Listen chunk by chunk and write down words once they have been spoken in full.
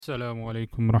السلام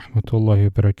عليكم ورحمة الله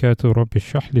وبركاته. رب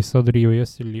اشرح لي صدري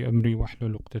ويسر لي أمري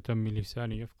واحلل عقدة من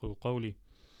لساني يفقهوا قولي.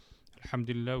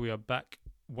 Alhamdulillah, we are back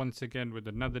once again with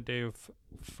another day of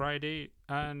Friday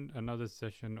and another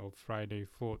session of Friday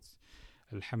Thoughts.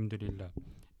 Alhamdulillah.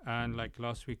 And like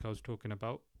last week I was talking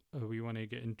about, we want to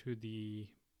get into the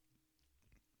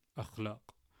Akhlaaq,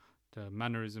 the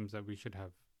mannerisms that we should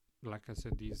have. Like I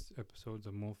said, these episodes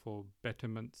are more for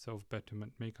betterment,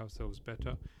 self-betterment, make ourselves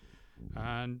better,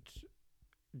 and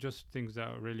just things that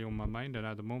are really on my mind. And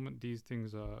at the moment, these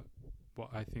things are what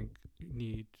I think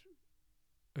need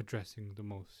addressing the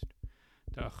most.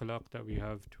 The akhlaq that we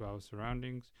have to our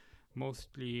surroundings,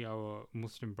 mostly our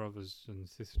Muslim brothers and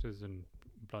sisters and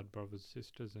blood brothers,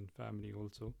 sisters and family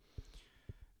also.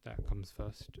 That comes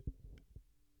first.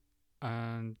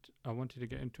 And I wanted to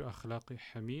get into Akhlaaq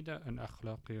Hameedah and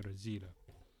Akhlaaq Razila,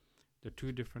 the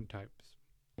two different types.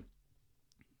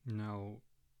 Now,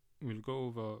 we'll go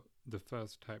over the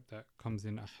first type that comes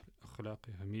in Akhlaaq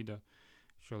Hameedah.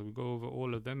 Shall we go over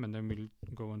all of them and then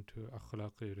we'll go on to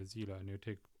Akhlaaq Razila, and it'll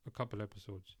take a couple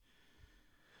episodes.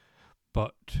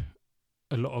 But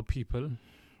a lot of people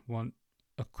want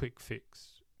a quick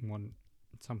fix, want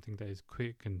something that is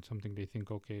quick and something they think,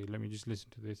 okay, let me just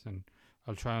listen to this and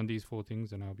I'll try on these 4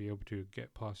 things and I'll be able to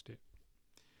get past it.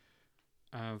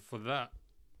 For that,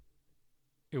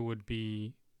 it would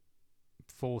be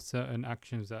 4 certain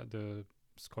actions that the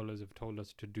scholars have told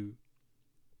us to do.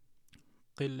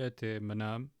 قلة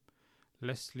منام,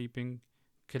 less sleeping.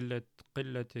 قلة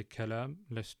كلام,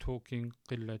 less talking.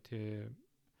 قلة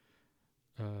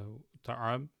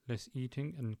طعام, less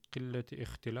eating. And قلة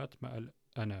اختلاط مع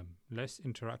الأنام, less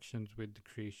interactions with the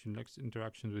creation, less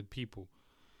interactions with people.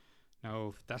 Now,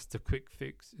 if that's the quick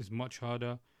fix, it's much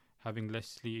harder. Having less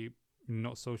sleep,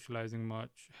 not socializing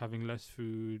much, having less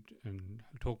food and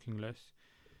talking less.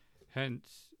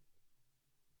 Hence,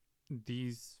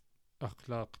 these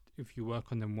akhlaq, if you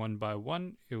work on them one by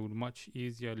one, it will much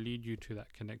easier lead you to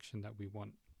that connection that we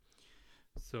want.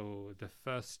 So the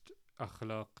first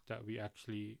akhlaq that we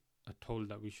actually are told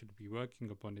that we should be working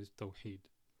upon is tawheed.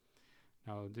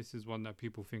 Now, this is one that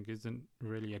people think isn't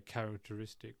really a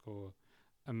characteristic or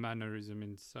a mannerism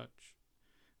in such,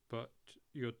 but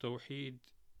your tawheed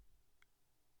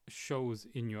shows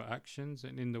in your actions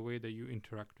and in the way that you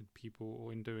interact with people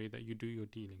or in the way that you do your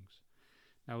dealings.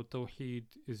 Now, tawheed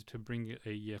is to bring a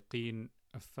yaqeen,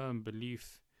 a firm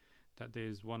belief that there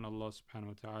is one Allah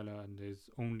subhanahu wa ta'ala and there's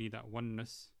only that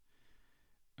oneness,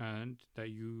 and that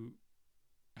you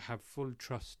have full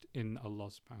trust in Allah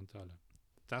subhanahu wa ta'ala.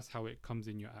 That's how it comes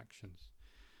in your actions.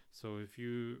 So if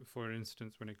you, for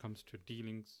instance, when it comes to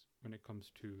dealings, when it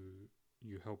comes to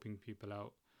you helping people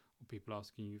out or people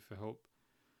asking you for help,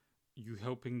 you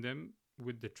helping them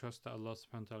with the trust that Allah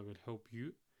subhanahu wa ta'ala will help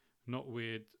you, not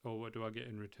with, oh, what do I get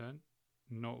in return?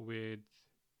 Not with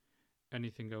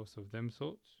anything else of them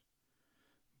sorts.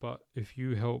 But if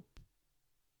you help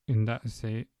in that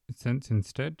sense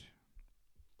instead,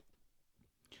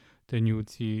 then you would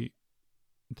see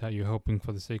that you're helping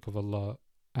for the sake of Allah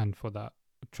and for that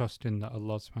trust in that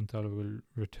Allah subhanahu wa ta'ala will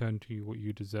return to you what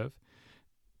you deserve.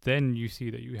 Then you see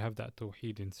that you have that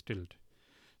tawheed instilled.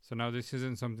 So now this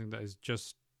isn't something that is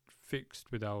just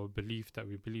fixed with our belief that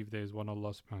we believe there is one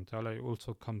Allah subhanahu wa ta'ala. It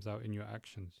also comes out in your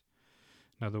actions.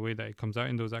 Now the way that it comes out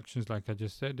in those actions, like I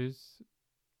just said, is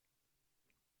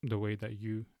the way that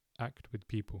you act with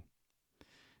people.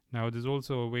 Now there's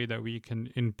also a way that we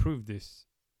can improve this,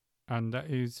 and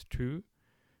that is to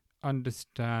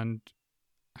understand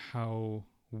how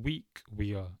weak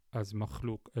we are as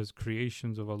makhluk, as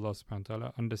creations of Allah subhanahu wa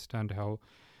ta'ala. Understand how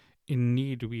in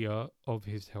need we are of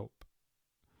His help.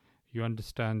 You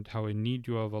understand how in need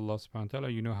you are of Allah subhanahu wa ta'ala.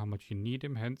 You know how much you need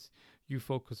Him, hence you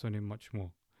focus on Him much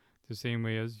more. The same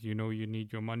way as you know you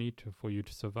need your money for you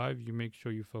to survive, you make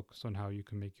sure you focus on how you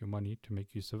can make your money to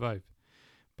make you survive.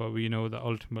 But we know that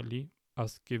ultimately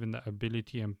us given that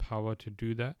ability and power to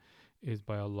do that is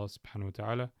by Allah subhanahu wa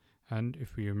ta'ala. And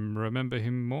if we remember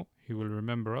Him more, He will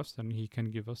remember us and He can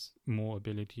give us more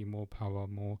ability, more power,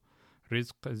 more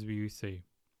rizq, as we say.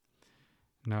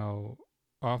 Now,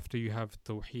 after you have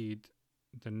tawheed,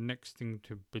 the next thing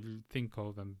to think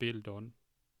of and build on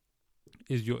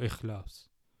is your ikhlas,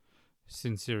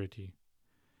 sincerity.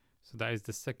 So that is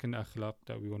the second akhlaq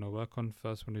that we want to work on.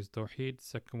 First one is tawheed,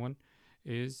 second one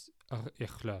is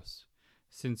ikhlas,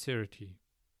 sincerity.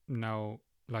 Now,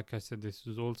 like I said, this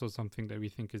is also something that we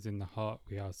think is in the heart.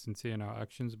 We are sincere in our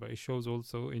actions, but it shows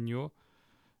also in your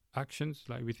actions.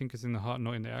 Like we think it's in the heart,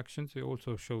 not in the actions. It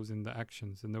also shows in the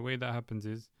actions. And the way that happens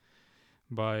is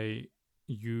by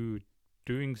you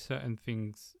doing certain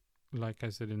things, like I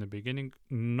said in the beginning,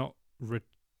 not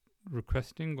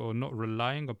requesting or not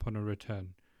relying upon a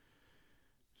return.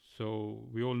 So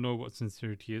we all know what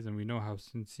sincerity is, and we know how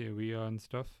sincere we are and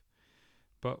stuff.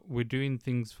 But we're doing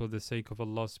things for the sake of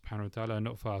Allah subhanahu wa ta'ala,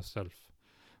 not for ourselves.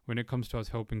 When it comes to us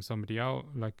helping somebody out,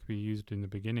 like we used in the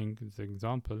beginning as an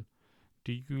example,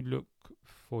 do you look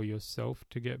for yourself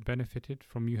to get benefited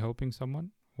from you helping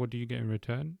someone? What do you get in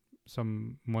return?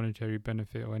 Some monetary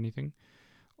benefit or anything?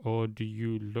 Or do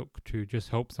you look to just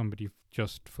help somebody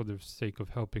just for the sake of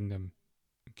helping them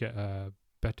get a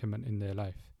betterment in their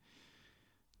life?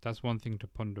 That's one thing to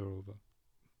ponder over.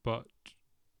 But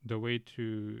the way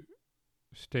to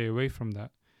stay away from that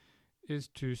is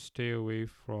to stay away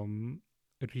from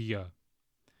riya,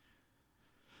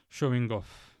 showing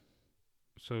off.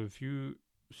 So if you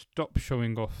stop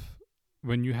showing off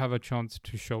when you have a chance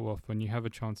to show off, when you have a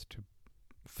chance to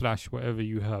flash whatever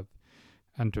you have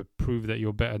and to prove that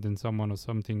you're better than someone, or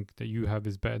something that you have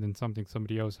is better than something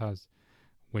somebody else has,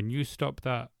 when you stop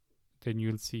that, then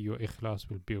you'll see your ikhlas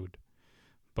will build.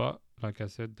 But like I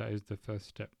said, that is the first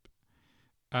step.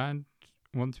 And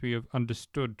once we have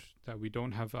understood that we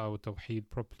don't have our tawheed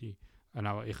properly and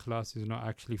our ikhlas is not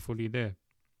actually fully there,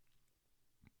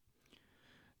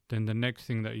 then the next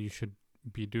thing that you should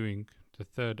be doing, the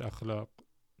third akhlaq,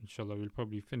 inshallah we'll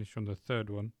probably finish on the third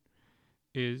one,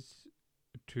 is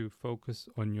to focus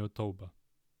on your tawbah.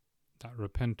 That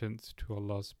repentance to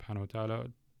Allah subhanahu wa ta'ala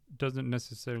doesn't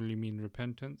necessarily mean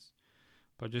repentance,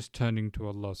 but just turning to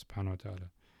Allah subhanahu wa ta'ala.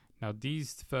 Now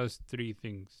these first three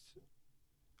things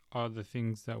are the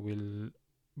things that will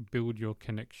build your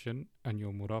connection and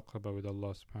your muraqabah with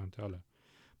Allah subhanahu wa ta'ala.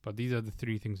 But these are the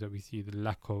three things that we see the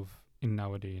lack of in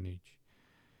our day and age.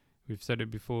 We've said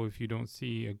it before, if you don't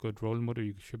see a good role model,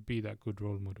 you should be that good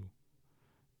role model.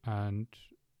 And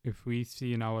if we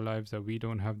see in our lives that we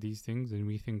don't have these things and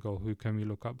we think, oh, who can we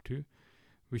look up to?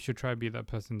 We should try to be that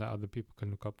person that other people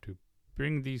can look up to.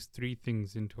 Bring these three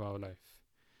things into our life.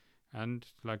 And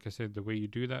like I said, the way you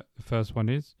do that, the first one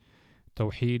is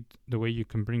Tawheed. The way you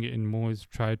can bring it in more is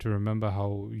try to remember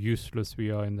how useless we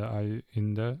are in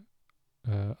the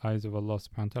eyes of Allah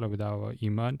subhanahu wa ta'ala with our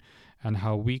iman, and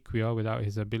how weak we are without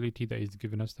His ability that He's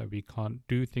given us, that we can't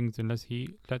do things unless He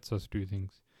lets us do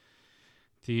things.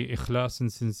 The ikhlas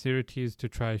and sincerity is to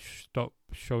try stop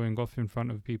showing off in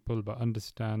front of people, but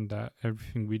understand that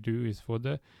everything we do is for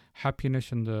the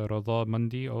happiness and the radha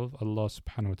mandi of Allah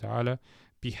subhanahu wa ta'ala.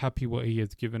 Be happy what He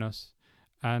has given us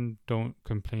and don't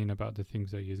complain about the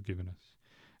things that He has given us.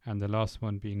 And the last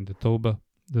one being the tawbah,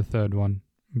 the third one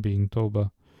being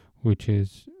tawbah, which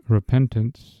is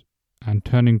repentance and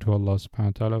turning to Allah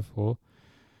subhanahu wa ta'ala for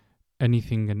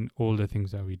anything and all the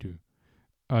things that we do.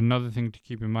 Another thing to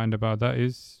keep in mind about that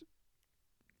is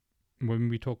when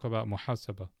we talk about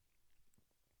muhasabah.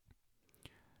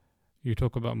 You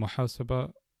talk about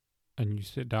muhasabah and you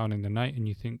sit down in the night and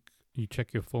you think, you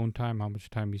check your phone time, how much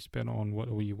time you spent on, what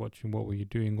were you watching, what were you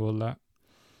doing, all that.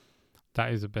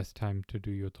 That is the best time to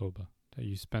do your tawbah. That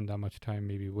you spend that much time,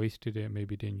 maybe wasted it,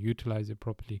 maybe didn't utilize it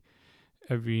properly.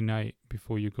 Every night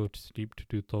before you go to sleep, to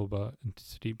do tawbah and to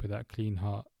sleep with that clean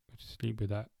heart, to sleep with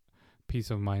that peace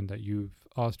of mind that you've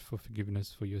asked for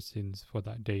forgiveness for your sins for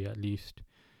that day at least,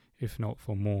 if not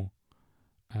for more.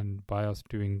 And by us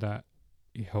doing that,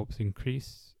 it helps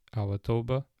increase our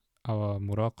tawbah, our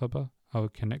muraqabah, our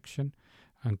connection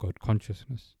and God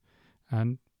consciousness.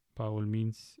 And by all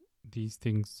means, these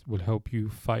things will help you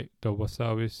fight the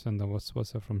wasawis and the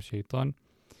waswasa from shaitan.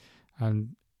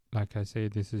 And like I say,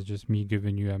 this is just me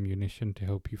giving you ammunition to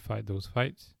help you fight those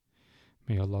fights.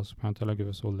 May Allah subhanahu wa ta'ala give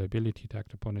us all the ability to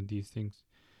act upon these things.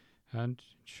 And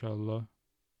inshallah,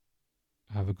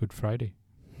 have a good Friday.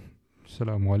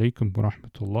 Assalamu alaikum wa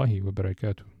rahmatullahi wa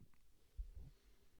barakatuh.